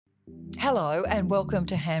Hello and welcome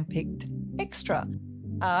to Handpicked Extra.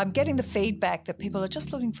 I'm getting the feedback that people are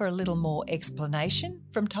just looking for a little more explanation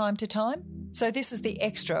from time to time. So this is the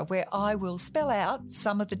extra where I will spell out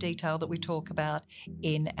some of the detail that we talk about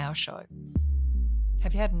in our show.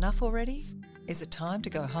 Have you had enough already? Is it time to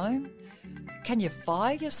go home? Can you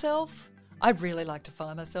fire yourself? I'd really like to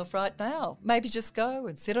fire myself right now. Maybe just go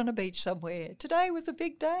and sit on a beach somewhere. Today was a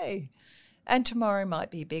big day and tomorrow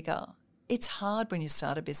might be bigger. It's hard when you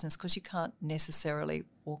start a business because you can't necessarily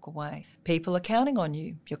walk away. People are counting on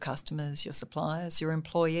you, your customers, your suppliers, your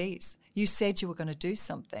employees. You said you were going to do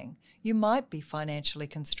something. You might be financially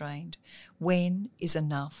constrained. When is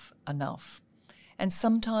enough enough? And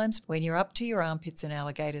sometimes when you're up to your armpits in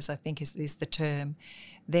alligators, I think is the term,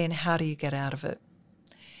 then how do you get out of it?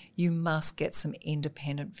 You must get some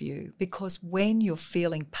independent view, because when you're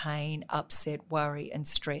feeling pain, upset, worry and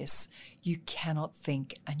stress, you cannot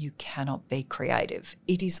think and you cannot be creative.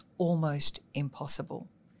 It is almost impossible.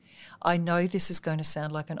 I know this is going to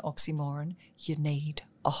sound like an oxymoron. You need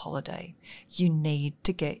a holiday. You need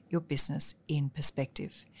to get your business in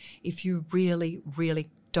perspective. If you really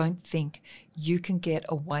don't think you can get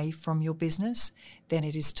away from your business, then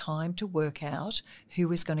it is time to work out who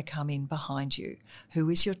is going to come in behind you, who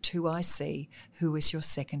is your 2IC, who is your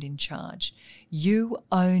second in charge. You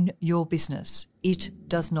own your business. It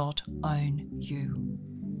does not own you.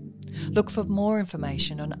 Look for more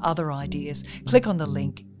information on other ideas. Click on the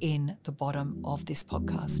link in the bottom of this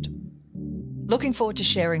podcast. Looking forward to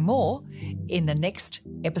sharing more in the next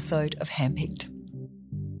episode of Handpicked.